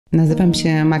Nazywam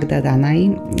się Magda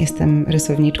Danaj, jestem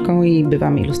rysowniczką i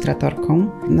bywam ilustratorką.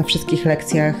 Na wszystkich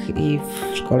lekcjach i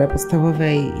w szkole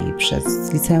podstawowej, i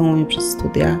przez liceum, i przez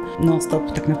studia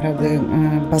non-stop tak naprawdę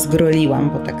bazgroliłam,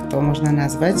 bo tak to można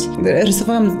nazwać.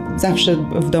 Rysowałam zawsze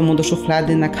w domu do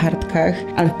szuflady, na kartkach,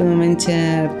 ale w pewnym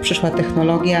momencie przyszła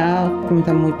technologia.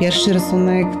 Pamiętam mój pierwszy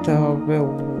rysunek, to był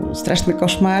straszny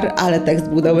koszmar, ale tekst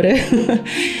był dobry.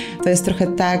 To jest trochę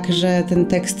tak, że ten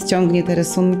tekst ciągnie te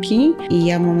rysunki i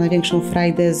ja mam największą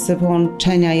frajdę z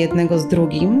połączenia jednego z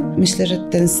drugim. Myślę, że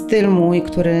ten styl mój,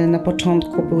 który na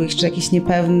początku był jeszcze jakiś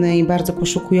niepewny i bardzo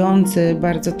poszukujący,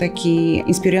 bardzo taki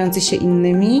inspirujący się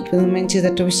innymi, w pewnym momencie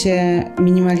zaczął się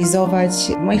minimalizować.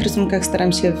 W moich rysunkach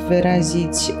staram się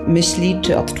wyrazić myśli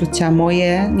czy odczucia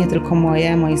moje, nie tylko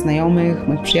moje, moich znajomych,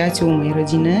 moich przyjaciół, mojej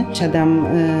rodziny. Siadam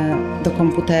do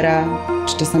komputera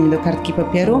czy czasami do kartki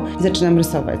papieru i zaczynam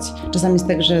rysować. Czasami jest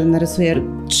tak, że narysuję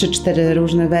 3-4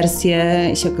 różne wersje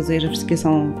i się okazuje, że wszystkie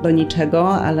są do niczego,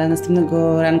 ale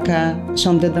następnego ranka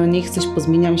siądę do nich, coś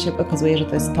pozmieniam i się okazuje, że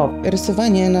to jest top.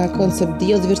 Rysowanie na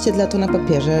ConceptD odzwierciedla to na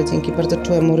papierze dzięki bardzo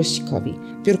czułemu rysikowi.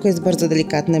 Piórko jest bardzo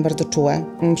delikatne, bardzo czułe,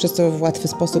 przez co w łatwy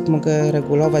sposób mogę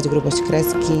regulować grubość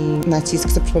kreski,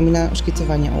 nacisk, co przypomina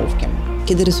szkicowanie ołówkiem.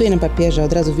 Kiedy rysuję na papierze,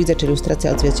 od razu widzę, czy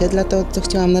ilustracja odzwierciedla to, co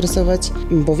chciałam narysować,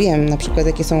 bo wiem na przykład,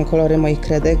 jakie są kolory moich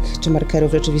kredek czy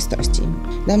markerów w rzeczywistości.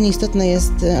 Dla mnie istotne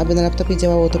jest, aby na laptopie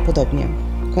działało to podobnie.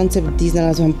 ConceptD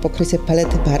znalazłam w pokrycie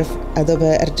palety barw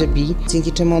Adobe RGB,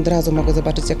 dzięki czemu od razu mogę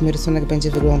zobaczyć, jak mój rysunek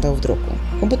będzie wyglądał w druku.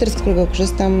 Komputer, z którego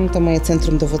korzystam, to moje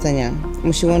centrum dowodzenia.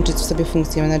 Musi łączyć w sobie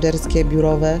funkcje menedżerskie,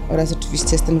 biurowe oraz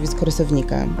oczywiście stanowisko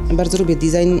rysownika. Bardzo lubię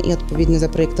design i odpowiednio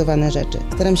zaprojektowane rzeczy.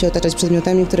 Staram się otaczać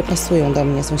przedmiotami, które pasują do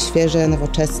mnie, są świeże,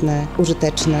 nowoczesne,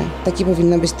 użyteczne. Takie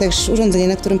powinno być też urządzenie,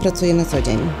 na którym pracuję na co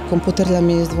dzień. Komputer dla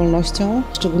mnie jest wolnością,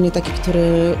 szczególnie taki,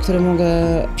 który mogę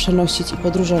przenosić i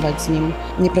podróżować z nim.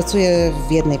 Nie pracuję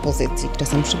w jednej pozycji,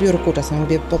 czasem przy biurku, czasem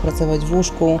lubię popracować w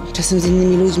łóżku, czasem z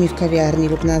innymi ludźmi w kawiarni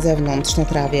lub na zewnątrz, na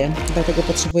trawie. Dlatego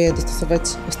potrzebuję dostosować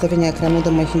ustawienia ekranu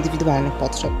do moich indywidualnych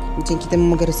potrzeb. Dzięki temu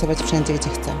mogę rysować wszędzie, gdzie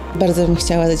chcę. Bardzo bym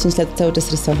chciała za 10 lat cały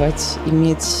czas rysować i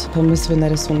mieć pomysły na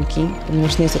rysunki,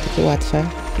 ponieważ nie jest to takie łatwe.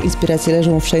 Inspiracje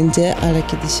leżą wszędzie, ale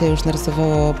kiedy się już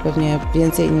narysowało pewnie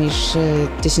więcej niż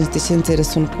 10 000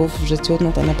 rysunków w życiu,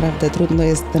 no to naprawdę trudno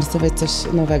jest narysować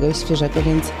coś nowego i świeżego,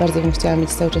 więc bardzo bym chciała mieć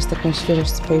cały czas taką świeżość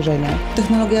spojrzenia.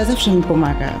 Technologia zawsze mi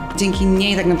pomaga. Dzięki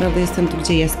niej tak naprawdę jestem tu,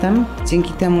 gdzie jestem.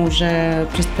 Dzięki temu, że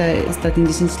przez te ostatnie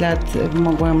 10 lat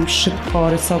mogłam szybko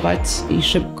rysować i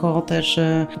szybko też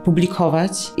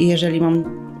publikować. I jeżeli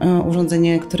mam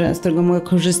urządzenie, z którego mogę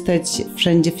korzystać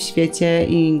wszędzie w świecie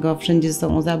i go wszędzie ze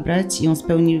sobą zabrać i on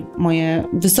spełni moje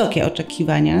wysokie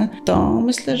oczekiwania, to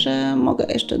myślę, że mogę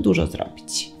jeszcze dużo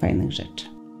zrobić fajnych rzeczy.